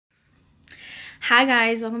Hi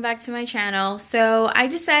guys, welcome back to my channel. So I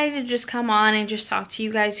decided to just come on and just talk to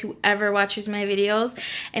you guys, whoever watches my videos.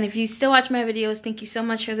 And if you still watch my videos, thank you so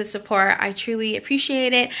much for the support. I truly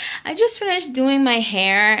appreciate it. I just finished doing my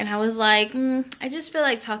hair and I was like, I just feel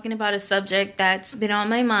like talking about a subject that's been on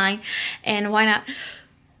my mind, and why not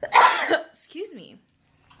excuse me.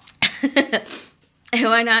 And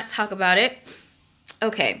why not talk about it?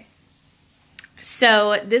 Okay.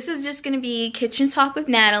 So this is just going to be kitchen talk with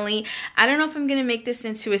Natalie. I don't know if I'm going to make this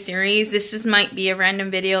into a series. This just might be a random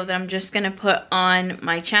video that I'm just going to put on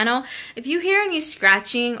my channel. If you hear any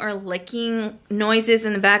scratching or licking noises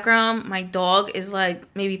in the background, my dog is like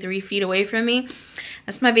maybe 3 feet away from me.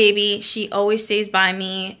 That's my baby. She always stays by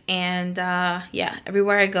me, and yeah,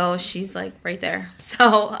 everywhere I go, she's like right there.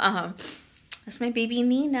 So that's my baby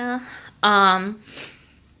Nina. I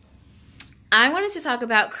wanted to talk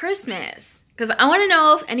about Christmas, because I want to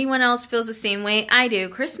know if anyone else feels the same way I do.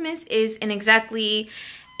 Christmas is in exactly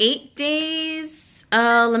 8 days.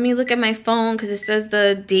 Let me look at my phone because it says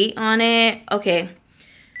the date on it. Okay.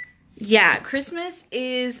 Yeah, Christmas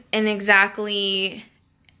is in exactly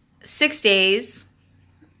 6 days.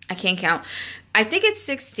 I can't count. I think it's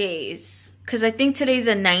 6 days because I think today's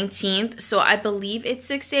the 19th. So I believe it's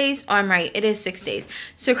 6 days. Oh, I'm right. It is 6 days.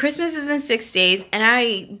 So Christmas is in 6 days. And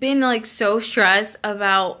I've been like so stressed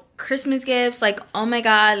about Christmas gifts. Like, oh my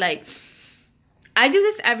God, like I do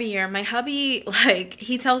this every year. My hubby, like,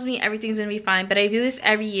 he tells me everything's gonna be fine, but I do this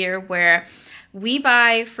every year where we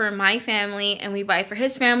buy for my family and we buy for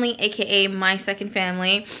his family, aka my second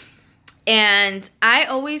family. And I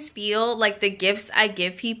always feel like the gifts I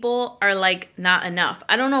give people are like not enough.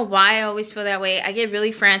 I don't know why I always feel that way. I get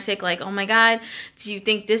really frantic, like, oh my God, do you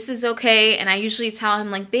think this is okay? And I usually tell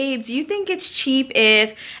him like, babe, do you think it's cheap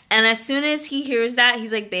if, and as soon as he hears that,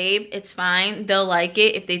 he's like, babe, it's fine. They'll like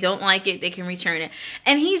it. If they don't like it, they can return it.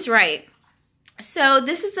 And he's right. So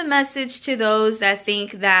this is a message to those that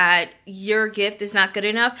think that your gift is not good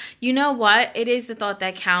enough. You know what? It is the thought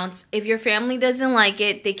that counts. If your family doesn't like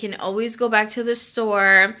it, they can always go back to the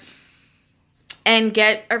store and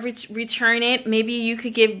get a return it. Maybe you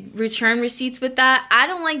could give return receipts with that. I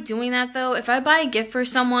don't like doing that though. If I buy a gift for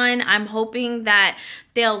someone, I'm hoping that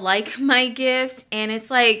they'll like my gift. And it's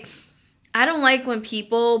like, I don't like when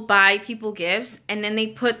people buy people gifts and then they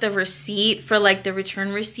put the receipt for like the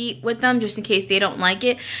return receipt with them just in case they don't like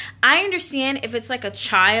it. I understand if it's like a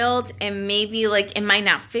child and maybe like it might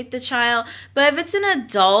not fit the child, but if it's an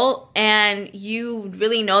adult and you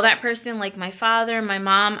really know that person, like my father, my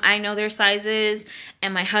mom, I know their sizes,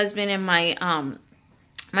 and my husband and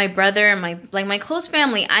my brother and my close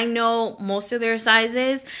family, I know most of their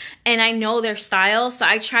sizes and I know their style. So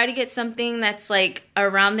I try to get something that's like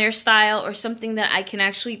around their style or something that I can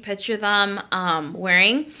actually picture them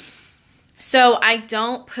wearing. So I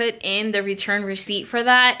don't put in the return receipt for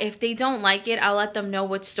that. If they don't like it, I'll let them know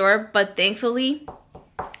what store. But thankfully,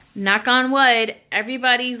 knock on wood,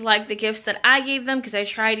 everybody's liked the gifts that I gave them because I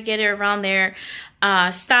try to get it around their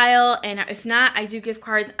style. And if not, I do gift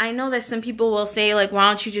cards. I know that some people will say like, why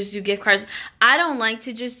don't you just do gift cards? I don't like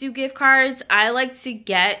to just do gift cards. I like to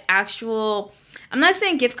get actual, I'm not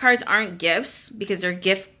saying gift cards aren't gifts because they're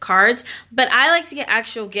gift cards, but I like to get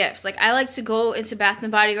actual gifts. Like I like to go into Bath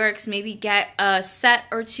and Body Works, maybe get a set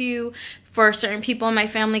or two for certain people in my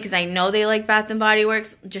family because I know they like Bath and Body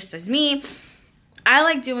Works just as me. I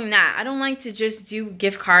like doing that. I don't like to just do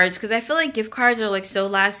gift cards because I feel like gift cards are like so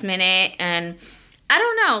last minute, and I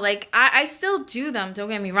don't know, like I still do them, don't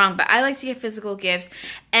get me wrong, but I like to get physical gifts.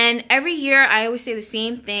 And every year I always say the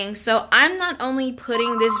same thing. So I'm not only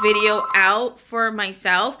putting this video out for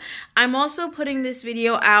myself, I'm also putting this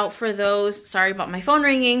video out for those, sorry about my phone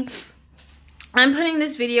ringing. I'm putting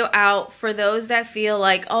this video out for those that feel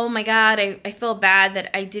like, oh my God, I feel bad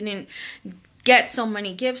that I didn't get so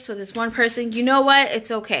many gifts for this one person. You know what?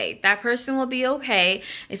 It's okay. That person will be okay.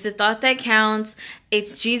 It's the thought that counts.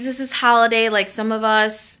 It's Jesus's holiday, like some of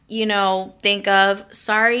us, you know, think of.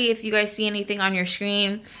 Sorry if you guys see anything on your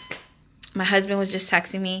screen. My husband was just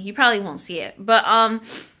texting me. You probably won't see it. But,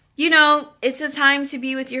 you know, it's a time to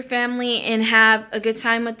be with your family and have a good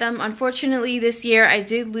time with them. Unfortunately, this year I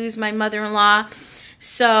did lose my mother-in-law.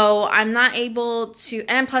 So I'm not able to,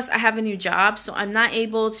 and plus I have a new job, so I'm not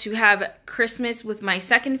able to have Christmas with my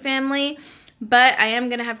second family, but I am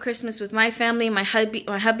going to have Christmas with my family. My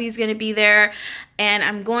hubby's going to be there, and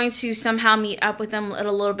I'm going to somehow meet up with them at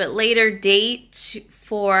a little bit later date to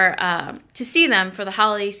see them for the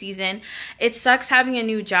holiday season. It sucks having a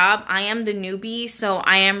new job. I am the newbie, so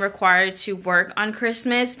I am required to work on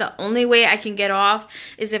Christmas. The only way I can get off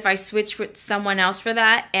is if I switch with someone else for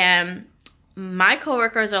that, and my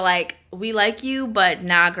coworkers are like, we like you, but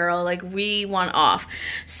nah, girl, like we want off.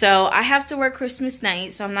 So I have to work Christmas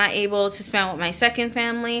night, so I'm not able to spend with my second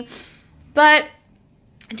family. But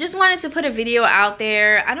I just wanted to put a video out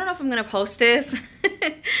there. I don't know if I'm gonna post this.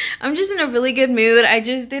 I'm just in a really good mood. I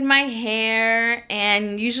just did my hair,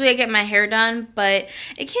 and usually I get my hair done, but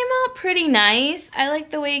it came out pretty nice. I like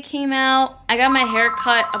the way it came out. I got my hair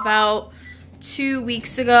cut about 2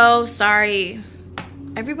 weeks ago. Sorry.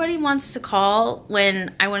 Everybody wants to call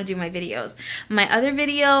when I want to do my videos. My other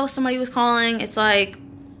video, somebody was calling. It's like,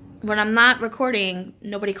 when I'm not recording,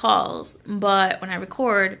 nobody calls. But when I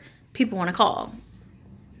record, people want to call.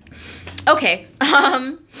 Okay.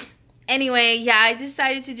 Anyway, yeah, I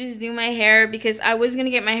decided to just do my hair because I was going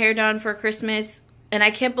to get my hair done for Christmas. And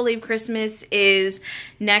I can't believe Christmas is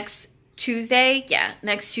next Tuesday. Yeah,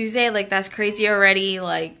 next Tuesday. Like, that's crazy already.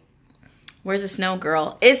 Like, where's the snow,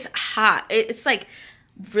 girl? It's hot. It's like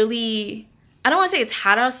really, I don't want to say it's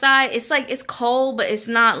hot outside. It's like, it's cold, but it's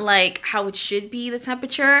not like how it should be, the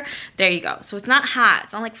temperature. There you go. So it's not hot.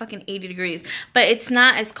 It's not like fucking 80 degrees, but it's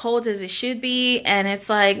not as cold as it should be. And it's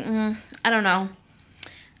like, I don't know.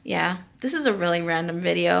 Yeah, this is a really random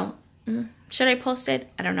video. Should I post it?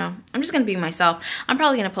 I don't know. I'm just going to be myself. I'm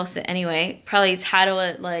probably going to post it anyway. Probably title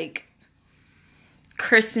it like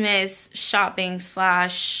Christmas shopping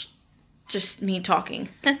 / just me talking.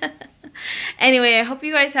 Anyway, I hope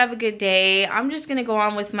you guys have a good day. I'm just gonna go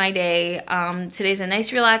on with my day. Today's a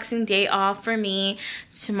nice relaxing day off for me.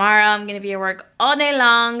 Tomorrow I'm gonna be at work all day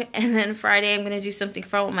long, and then Friday I'm gonna do something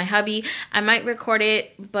fun with my hubby. I might record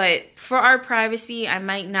it, but for our privacy I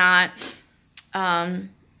might not.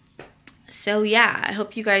 So yeah, I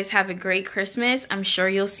hope you guys have a great Christmas. I'm sure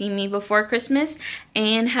you'll see me before Christmas,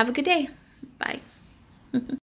 and have a good day. Bye.